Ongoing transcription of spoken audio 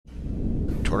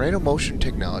Tornado Motion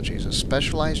Technology is a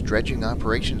specialized dredging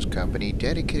operations company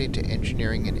dedicated to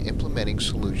engineering and implementing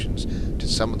solutions to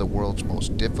some of the world's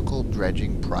most difficult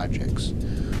dredging projects.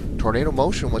 Tornado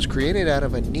Motion was created out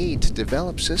of a need to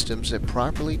develop systems that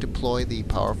properly deploy the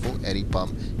powerful Eddy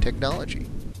Pump technology.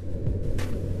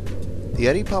 The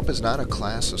Eddy Pump is not a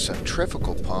class of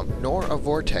centrifugal pump nor a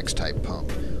vortex-type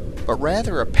pump, but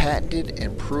rather a patented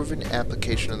and proven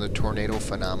application of the tornado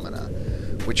phenomena,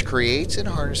 which creates and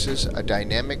harnesses a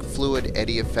dynamic fluid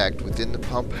eddy effect within the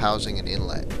pump housing and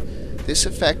inlet. This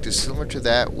effect is similar to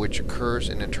that which occurs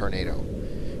in a tornado.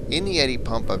 In the eddy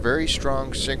pump, a very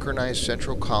strong synchronized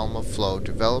central column of flow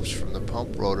develops from the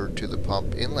pump rotor to the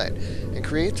pump inlet and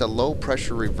creates a low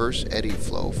pressure reverse eddy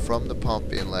flow from the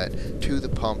pump inlet to the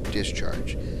pump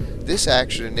discharge. This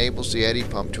action enables the eddy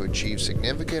pump to achieve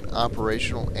significant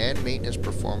operational and maintenance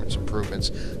performance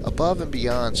improvements above and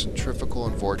beyond centrifugal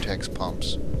and vortex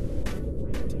pumps.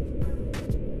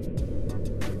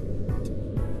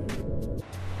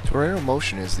 Tornado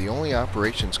Motion is the only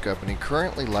operations company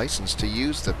currently licensed to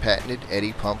use the patented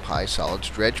Eddy Pump high solids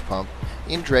dredge pump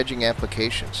in dredging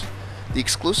applications. The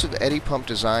exclusive Eddy Pump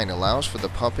design allows for the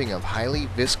pumping of highly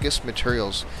viscous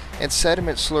materials and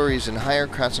sediment slurries in higher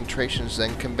concentrations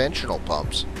than conventional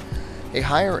pumps. A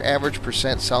higher average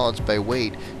percent solids by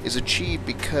weight is achieved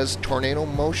because Tornado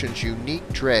Motion's unique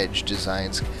dredge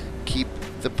designs keep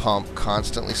the pump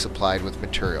constantly supplied with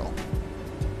material.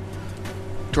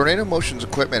 Tornado Motion's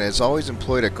equipment has always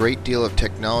employed a great deal of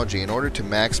technology in order to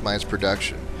maximize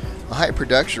production. A high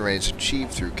production rate is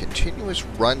achieved through continuous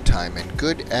runtime and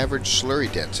good average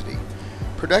slurry density.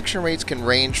 Production rates can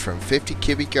range from 50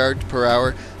 cubic yards per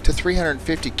hour to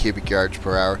 350 cubic yards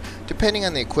per hour, depending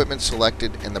on the equipment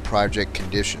selected and the project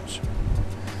conditions.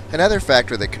 Another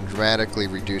factor that can dramatically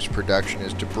reduce production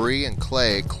is debris and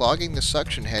clay clogging the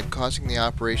suction head, causing the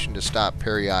operation to stop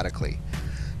periodically.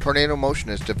 Tornado Motion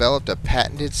has developed a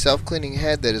patented self-cleaning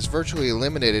head that has virtually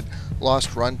eliminated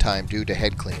lost runtime due to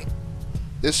head cleaning.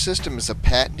 This system is a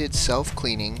patented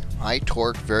self-cleaning,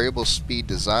 high-torque, variable speed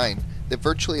design that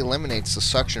virtually eliminates the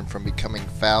suction from becoming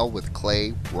foul with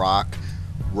clay, rock,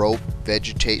 rope,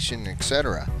 vegetation,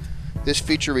 etc. This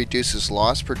feature reduces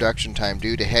lost production time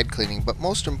due to head cleaning, but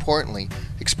most importantly,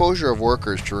 exposure of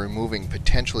workers to removing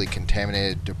potentially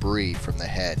contaminated debris from the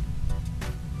head.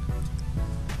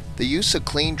 The use of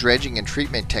clean dredging and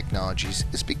treatment technologies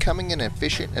is becoming an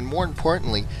efficient and, more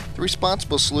importantly, the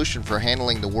responsible solution for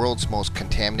handling the world's most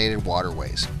contaminated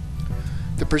waterways.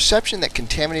 The perception that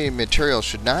contaminated material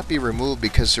should not be removed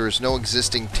because there is no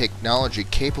existing technology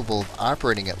capable of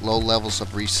operating at low levels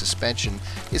of resuspension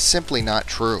is simply not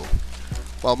true.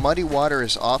 While muddy water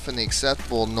is often the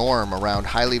acceptable norm around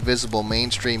highly visible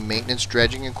mainstream maintenance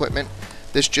dredging equipment,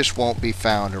 this just won't be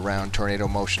found around Tornado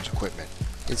Motion's equipment.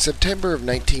 In September of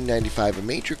 1995, a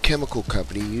major chemical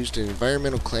company used an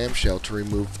environmental clamshell to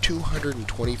remove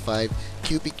 225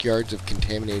 cubic yards of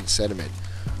contaminated sediment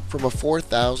from a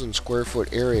 4,000 square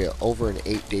foot area over an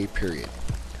 8-day period.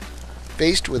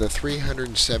 Faced with a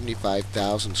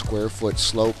 375,000 square foot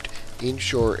sloped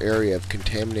inshore area of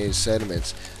contaminated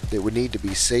sediments that would need to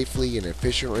be safely and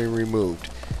efficiently removed,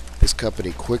 this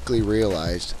company quickly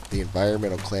realized the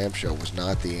environmental clamshell was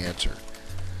not the answer.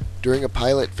 During a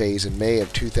pilot phase in May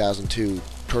of 2002,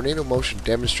 Tornado Motion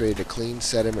demonstrated a clean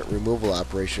sediment removal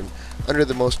operation under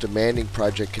the most demanding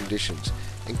project conditions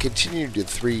and continued the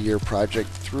 3-year project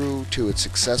through to its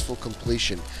successful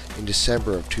completion in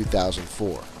December of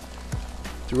 2004.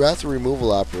 Throughout the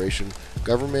removal operation,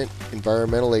 government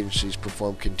environmental agencies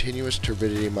performed continuous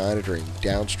turbidity monitoring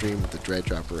downstream of the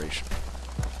dredge operation.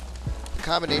 The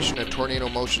combination of Tornado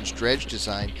Motion's dredge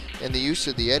design and the use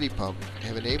of the Eddy Pump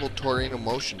have enabled Tornado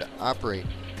Motion to operate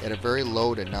at a very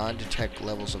low to non-detect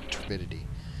levels of turbidity.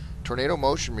 Tornado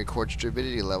Motion records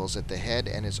turbidity levels at the head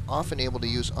and is often able to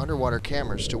use underwater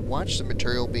cameras to watch the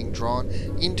material being drawn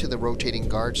into the rotating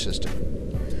guard system.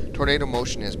 Tornado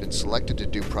Motion has been selected to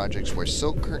do projects where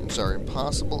silk curtains are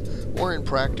impossible or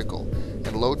impractical,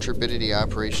 and low turbidity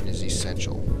operation is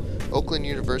essential. Oakland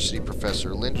University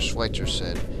professor Linda Schweitzer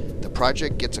said, "The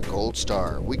project gets a gold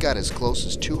star. We got as close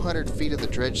as 200 feet of the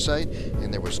dredge site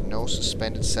and there was no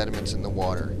suspended sediments in the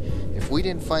water. If we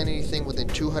didn't find anything within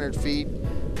 200 feet,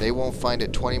 they won't find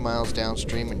it 20 miles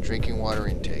downstream in drinking water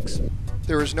intakes."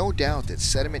 There is no doubt that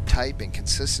sediment type and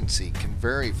consistency can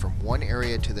vary from one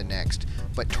area to the next,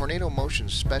 but Tornado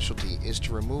Motion's specialty is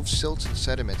to remove silts and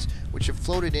sediments which have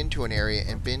floated into an area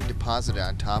and been deposited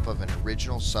on top of an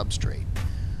original substrate.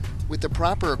 With the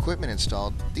proper equipment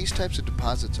installed, these types of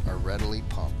deposits are readily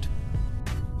pumped.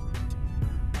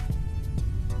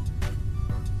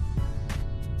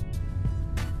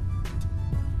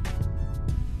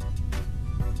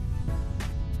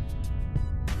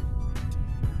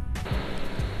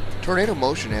 Tornado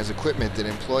Motion has equipment that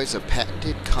employs a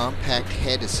patented compact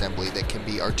head assembly that can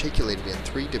be articulated in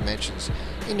 3 dimensions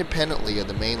independently of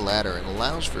the main ladder and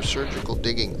allows for surgical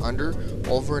digging under,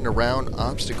 over, and around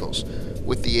obstacles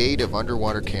with the aid of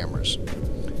underwater cameras.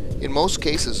 In most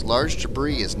cases, large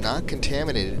debris is not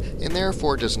contaminated and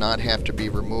therefore does not have to be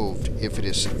removed if it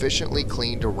is sufficiently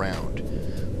cleaned around.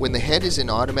 When the head is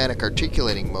in automatic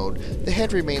articulating mode, the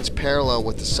head remains parallel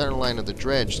with the center line of the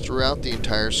dredge throughout the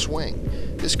entire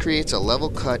swing. This creates a level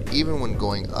cut even when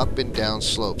going up and down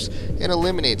slopes and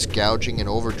eliminates gouging and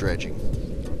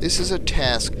over-dredging. This is a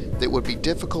task that would be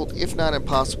difficult, if not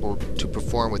impossible, to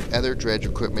perform with other dredge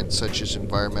equipment such as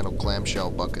environmental clamshell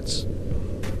buckets.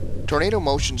 Tornado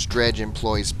Motion's dredge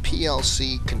employs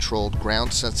PLC-controlled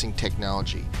ground sensing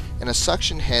technology and a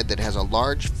suction head that has a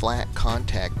large flat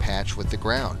contact patch with the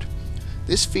ground.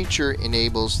 This feature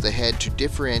enables the head to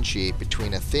differentiate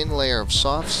between a thin layer of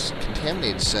soft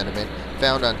contaminated sediment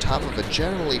found on top of a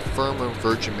generally firmer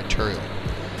virgin material.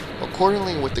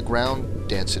 Accordingly, with the ground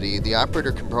density, the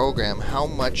operator can program how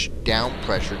much down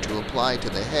pressure to apply to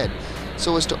the head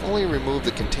so as to only remove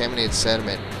the contaminated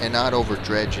sediment and not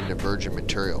over-dredge into virgin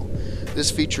material.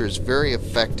 This feature is very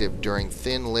effective during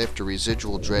thin lift or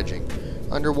residual dredging.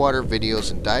 Underwater videos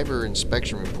and diver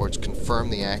inspection reports confirm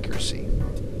the accuracy.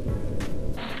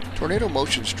 Tornado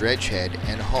Motion's dredge head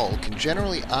and hull can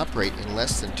generally operate in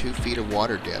less than 2 feet of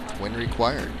water depth when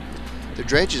required. The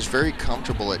dredge is very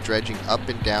comfortable at dredging up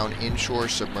and down inshore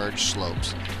submerged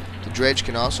slopes. The dredge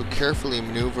can also carefully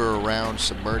maneuver around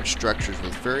submerged structures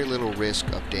with very little risk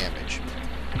of damage.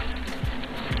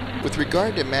 With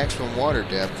regard to maximum water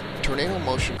depth, Tornado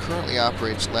Motion currently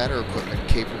operates ladder equipment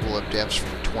capable of depths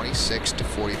from 26 to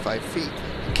 45 feet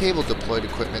and cable-deployed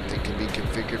equipment that can be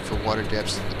configured for water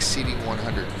depths exceeding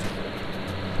 100 feet.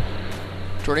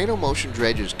 Tornado Motion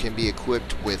dredges can be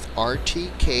equipped with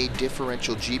RTK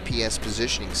differential GPS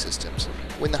positioning systems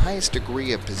when the highest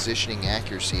degree of positioning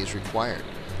accuracy is required.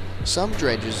 Some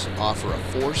dredges offer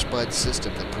a 4-spud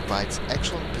system that provides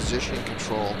excellent positioning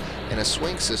control and a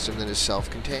swing system that is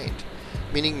self-contained,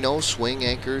 meaning no swing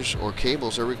anchors or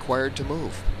cables are required to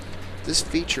move. This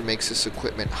feature makes this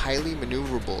equipment highly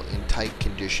maneuverable in tight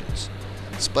conditions.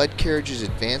 Spud carriages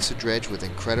advance the dredge with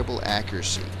incredible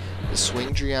accuracy. The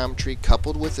swing geometry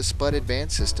coupled with the spud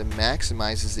advance system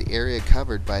maximizes the area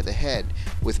covered by the head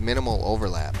with minimal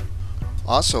overlap.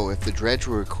 Also, if the dredge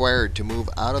were required to move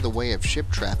out of the way of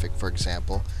ship traffic, for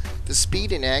example, the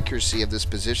speed and accuracy of this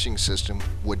positioning system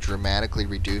would dramatically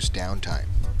reduce downtime.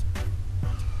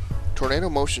 Tornado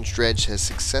Motion's dredge has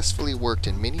successfully worked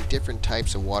in many different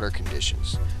types of water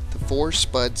conditions. The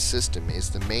 4-spud system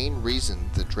is the main reason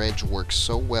the dredge works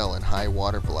so well in high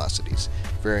water velocities,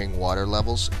 varying water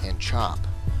levels, and chop.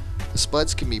 The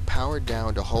spuds can be powered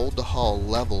down to hold the hull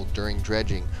level during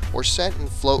dredging or set in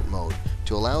float mode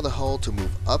to allow the hull to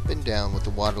move up and down with the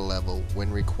water level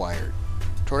when required.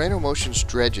 Tornado Motion's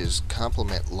dredges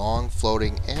complement long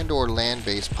floating and/or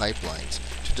land-based pipelines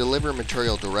to deliver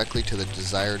material directly to the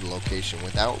desired location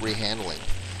without rehandling.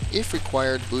 If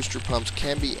required, booster pumps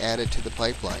can be added to the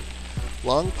pipeline.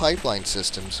 Long pipeline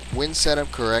systems, when set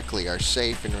up correctly, are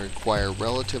safe and require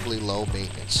relatively low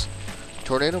maintenance.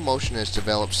 Tornado Motion has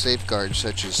developed safeguards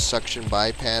such as suction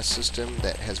bypass system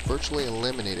that has virtually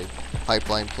eliminated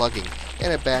pipeline plugging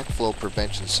and a backflow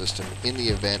prevention system in the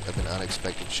event of an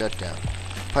unexpected shutdown.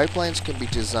 Pipelines can be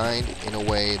designed in a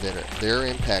way that their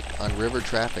impact on river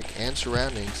traffic and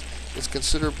surroundings is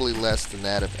considerably less than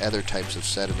that of other types of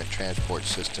sediment transport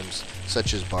systems,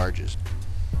 such as barges.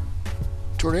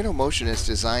 Tornado Motion has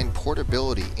designed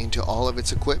portability into all of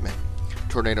its equipment.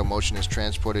 Tornado Motion has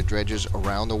transported dredges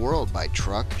around the world by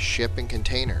truck, ship, and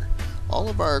container. All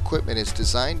of our equipment is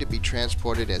designed to be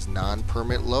transported as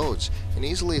non-permit loads and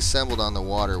easily assembled on the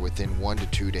water within 1 to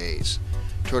 2 days.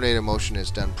 Tornado Motion has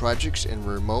done projects in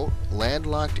remote,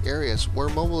 landlocked areas where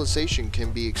mobilization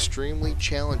can be extremely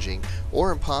challenging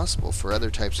or impossible for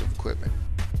other types of equipment.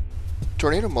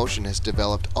 Tornado Motion has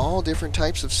developed all different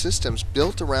types of systems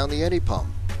built around the eddy pump.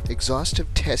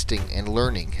 Exhaustive testing and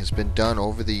learning has been done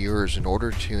over the years in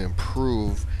order to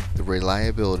improve the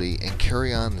reliability and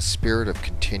carry on the spirit of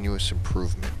continuous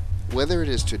improvement. Whether it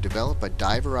is to develop a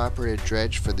diver-operated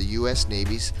dredge for the U.S.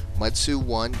 Navy's Mutsu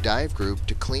 1 dive group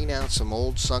to clean out some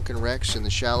old sunken wrecks in the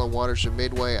shallow waters of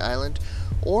Midway Island,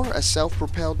 or a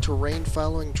self-propelled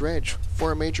terrain-following dredge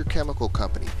for a major chemical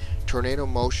company, Tornado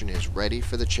Motion is ready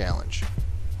for the challenge.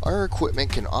 Our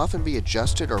equipment can often be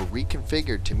adjusted or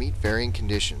reconfigured to meet varying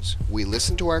conditions. We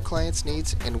listen to our clients'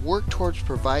 needs and work towards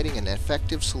providing an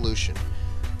effective solution.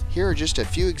 Here are just a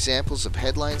few examples of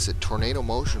headlines that Tornado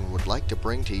Motion would like to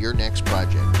bring to your next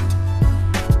project.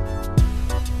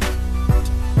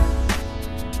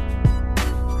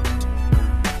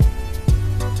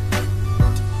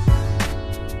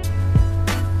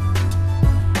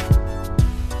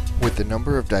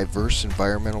 number of diverse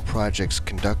environmental projects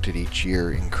conducted each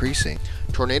year increasing,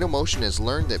 Tornado Motion has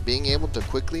learned that being able to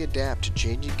quickly adapt to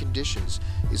changing conditions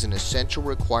is an essential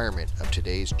requirement of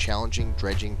today's challenging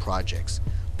dredging projects.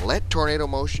 Let Tornado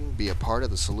Motion be a part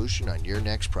of the solution on your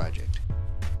next project.